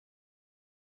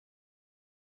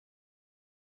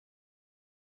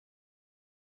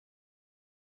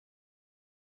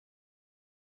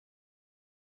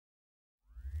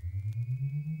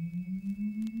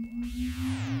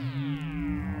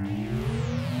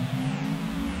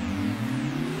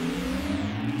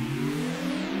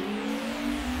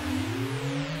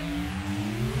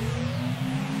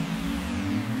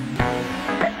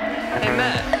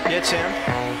Yeah, Champ.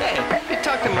 Hey, you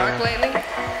talked to Mark lately?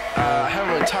 I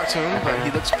haven't really talked to him, but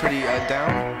he looks pretty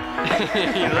down.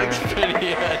 He looks pretty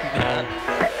down.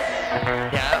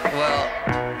 Yeah,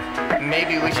 well,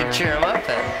 maybe we should cheer him up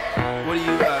then. What do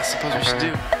you suppose we should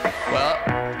do? Well,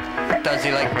 does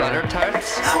he like butter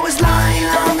tarts? I was lying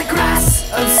on the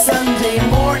grass of Sunday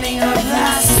morning of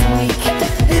last week,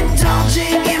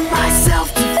 indulging in my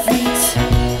self-defeat.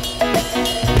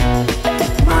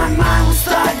 My mind was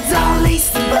thugged, all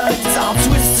laced and bugged, all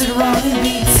twisted, wrong and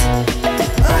beat.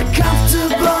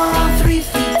 Uncomfortable, 3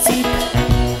 feet deep.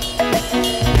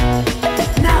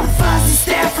 Now the fuzzy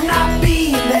stare from not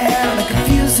being there on a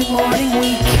confusing morning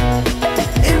week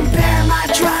impair my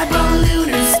tribal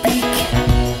lunar speak.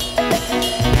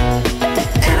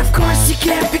 And of course you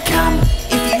can't become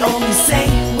if you only say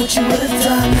what you would have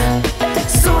done.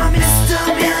 So I missed a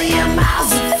million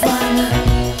miles of fun.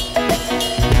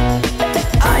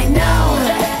 I know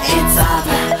it's up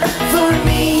for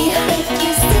me. If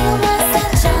you steal my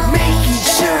sunshine, Making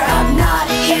sure I'm not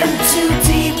in too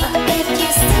deep. if you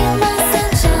steal my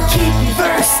sunshine, Keep me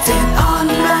versed and on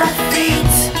my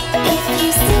feet. if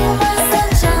you steal my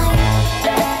sunshine,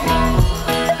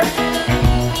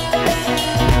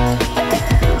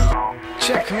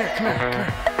 Champ, come here, come here, come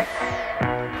here.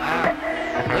 Wow,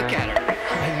 look at her.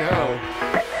 I know.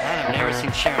 Man, I've never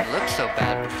seen Sharon look so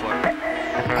bad before.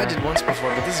 I did once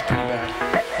before, but this is pretty bad.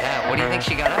 Yeah, what do you think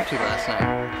she got up to last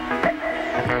night?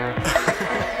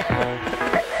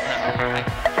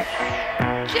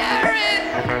 Sharon!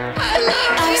 I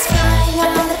love I was flying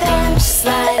on the bench,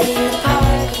 sliding in the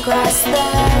park across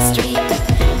the street.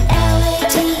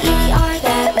 Later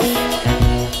that week.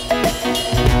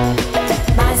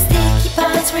 My sticky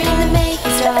paws were in the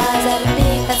making straws at a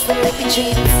big fat slurpy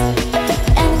treats.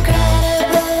 An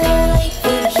incredible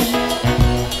 8-foot heat.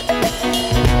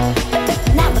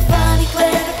 Now the funny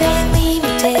glare of pale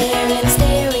gleaming tear and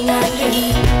staring under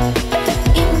heat,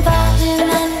 involved in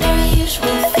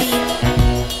unusual feet.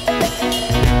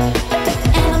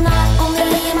 And I'm not only a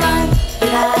monk,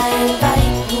 but I invite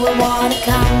who will wanna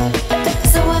come.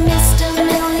 So I missed a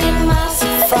million miles of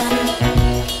fun.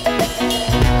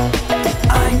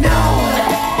 I know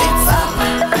it's up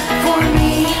for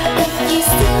me. If you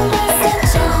steal my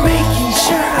sunshine, Making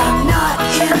sure I'm not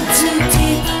in too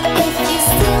deep. if you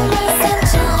steal my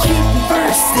sunshine, Keep me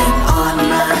versed and on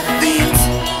my feet.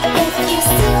 if you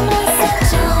steal my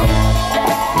sunshine,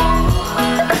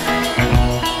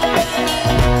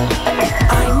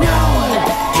 I know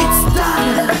it's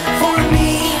done for me.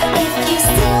 if you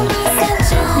steal my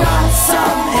sunshine, Not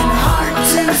some and hard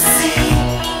to see.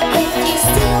 if you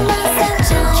steal my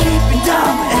sunshine, Keeping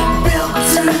dumb and built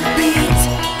to beat.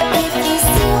 if you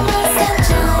steal my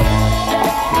sunshine,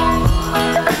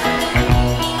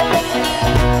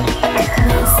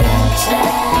 my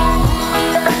sunshine,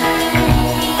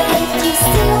 if you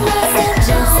steal my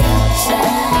sunshine,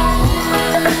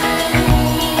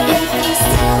 if you steal my sunshine, if you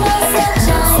steal my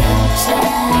sunshine, if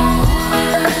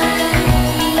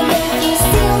you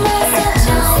steal my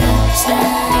sunshine,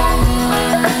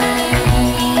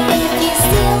 if you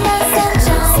steal my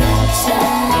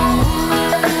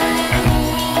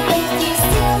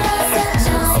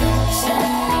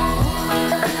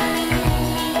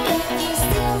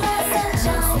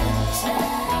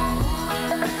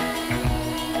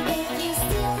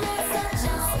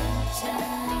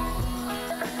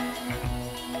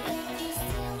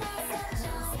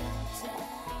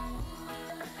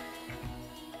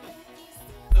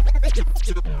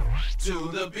To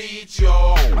the beat,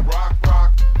 y'all. Rock,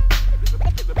 rock. To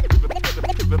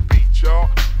the beat, y'all.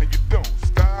 And you don't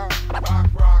stop. Rock,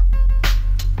 rock.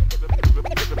 To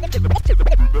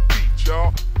the beat,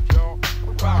 y'all.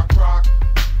 Rock, rock.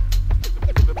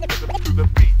 To the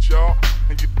beat, y'all.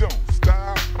 And you don't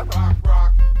stop. Rock,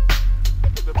 rock.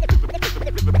 To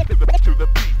the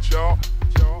beat, y'all.